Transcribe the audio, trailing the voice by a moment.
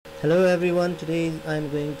Hello everyone, today I am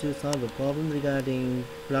going to solve a problem regarding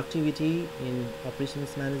productivity in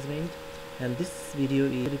operations management, and this video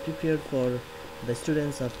is prepared for the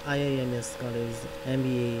students of IIMS College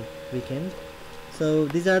MBA weekend. So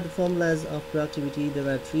these are the formulas of productivity. There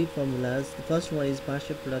are three formulas. The first one is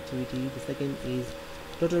partial productivity, the second is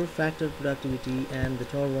total factor productivity, and the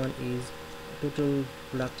third one is total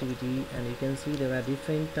productivity. And you can see there are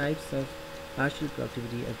different types of partial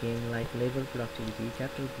productivity again, like labor productivity,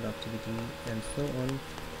 capital productivity, and so on.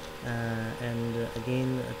 And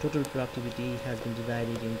again, total productivity has been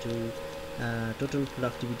divided into total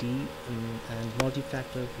productivity and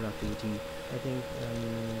multi-factor productivity. I think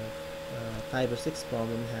 5 or 6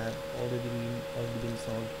 problems have already been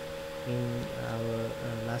solved in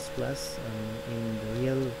our last class in the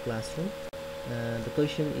real classroom. The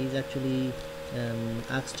question is actually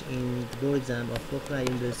asked in the board exam of Pokhara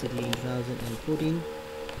University in 2014.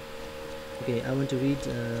 Okay, I want to read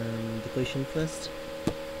the question first.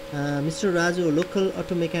 Mr. Raju, a local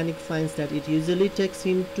auto mechanic, finds that it usually takes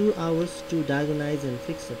him 2 hours to diagnose and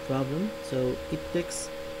fix a problem. So it takes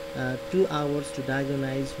 2 hours to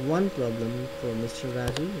diagnose one problem for Mr.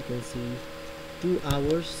 Raju. You can see 2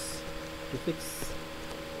 hours to fix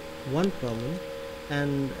one problem.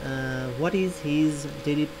 And what is his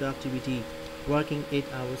daily productivity? Working 8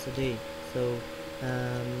 hours a day. So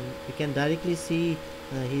you can directly see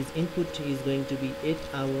his input is going to be 8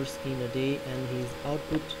 hours in a day, and his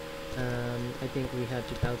output, I think we have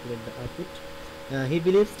to calculate the output. He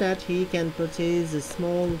believes that he can purchase a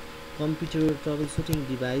small computer troubleshooting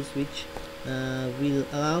device which will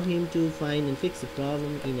allow him to find and fix a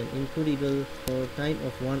problem in an incredible time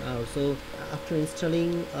of 1 hour. So after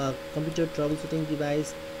installing a computer troubleshooting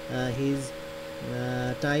device, his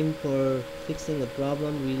time for fixing a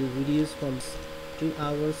problem will reduce from 2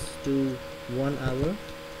 hours to 1 hour.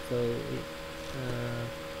 So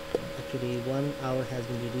actually 1 hour has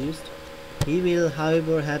been reduced. He will,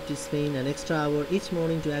 however, have to spend an extra hour each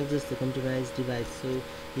morning to access the computerized device. So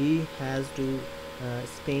he has to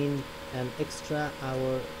spend an extra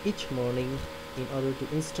hour each morning in order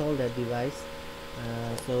to install that device.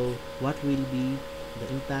 So what will be the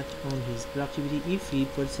impact on his productivity if he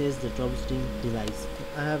purchases the troubleshooting device?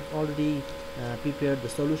 I have already prepared the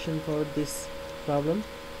solution for this problem.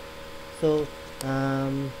 So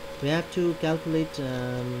we have to calculate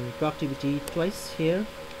productivity twice here,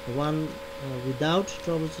 one without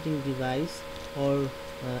troubleshooting device or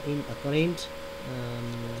in a current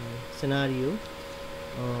scenario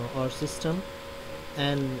or system,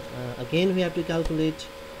 and again we have to calculate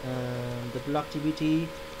the productivity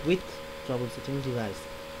with troubleshooting device.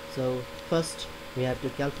 So first we have to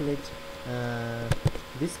calculate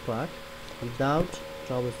this part without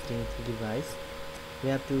troubleshooting device. We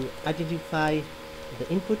have to identify the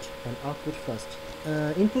input and output first.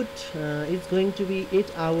 Input is going to be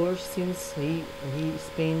 8 hours, since he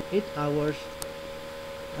spent 8 hours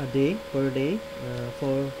a day per day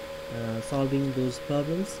for solving those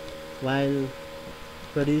problems, while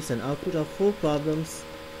produce an output of 4 problems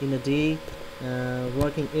in a day,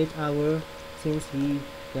 working 8 hours, since he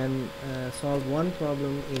can solve one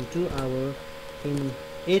problem in 2 hours. In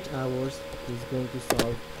 8 hours he is going to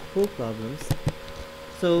solve 4 problems.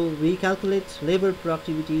 So we calculate labor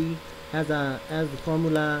productivity as the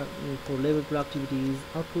formula for labor productivity is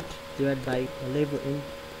output divided by labor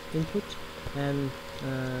input, and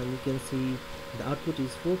you can see the output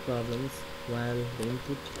is 4 problems while the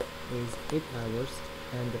input is 8 hours,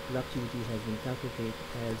 and the productivity has been calculated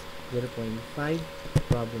as 0.5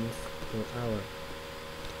 problems per hour.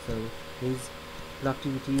 So his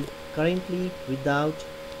productivity currently without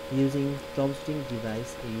using troubleshooting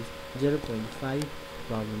device is 0.5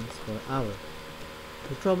 problems per hour.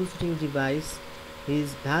 The troubleshooting device,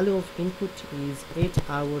 his value of input is 8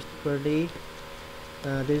 hours per day.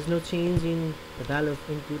 There is no change in the value of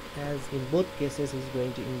input, as in both cases he is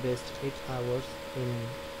going to invest 8 hours in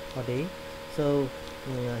a day. So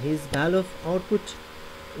his value of output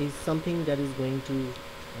is something that is going to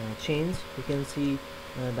change. You can see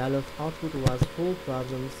value of output was 4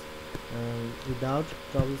 problems without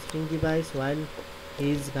troubleshooting device, while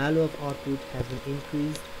his value of output has been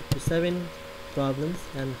increased to 7 problems.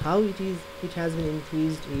 And how it has been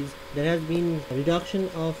increased is there has been a reduction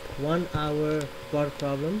of 1 hour per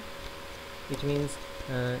problem. It means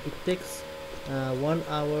it takes 1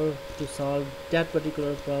 hour to solve that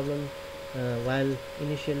particular problem, while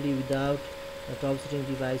initially without a troubleshooting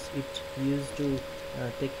device it used to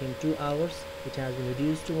take him 2 hours. It has been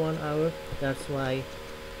reduced to 1 hour. That's why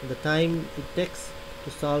the time it takes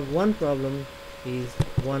to solve one problem is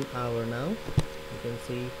 1 hour now. You can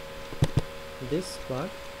see this part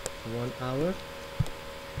 1 hour,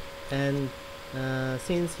 and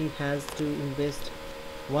since he has to invest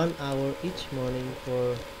 1 hour each morning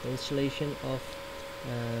for the installation of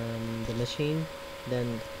the machine,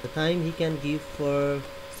 then the time he can give for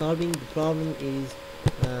solving the problem is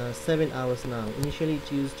 7 hours now. Initially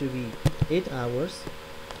it used to be 8 hours,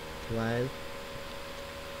 while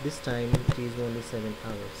this time it is only 7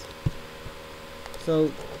 hours.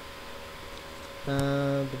 So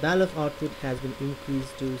the value of output has been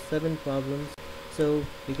increased to 7 problems. So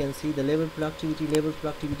you can see the labor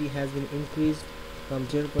productivity has been increased from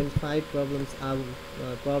 0.5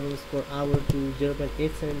 problems per hour to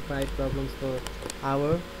 0.875 problems per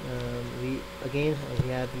hour. We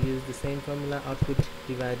have used the same formula, output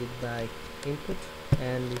divided by input,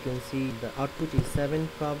 and you can see the output is 7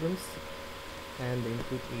 problems and the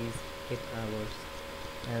input is 8 hours,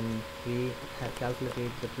 and we have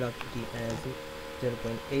calculated the productivity as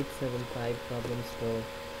 0.875 problems per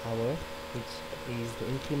hour, which is the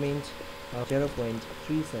increment of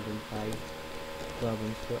 0.375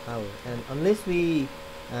 problems per hour. And unless we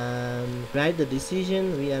write the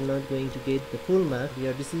decision, we are not going to get the full mark.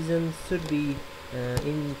 Your decision should be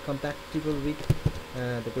incompatible with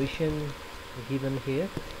the question given here.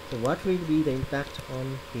 So what will be the impact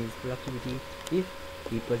on his productivity if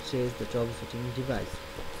we purchase the troubleshooting device?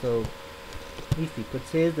 So if we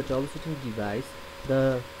purchase the troubleshooting device,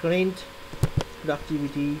 the current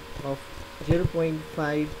productivity of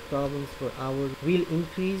 0.5 problems per hour will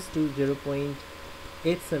increase to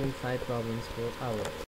 0.875 problems per hour.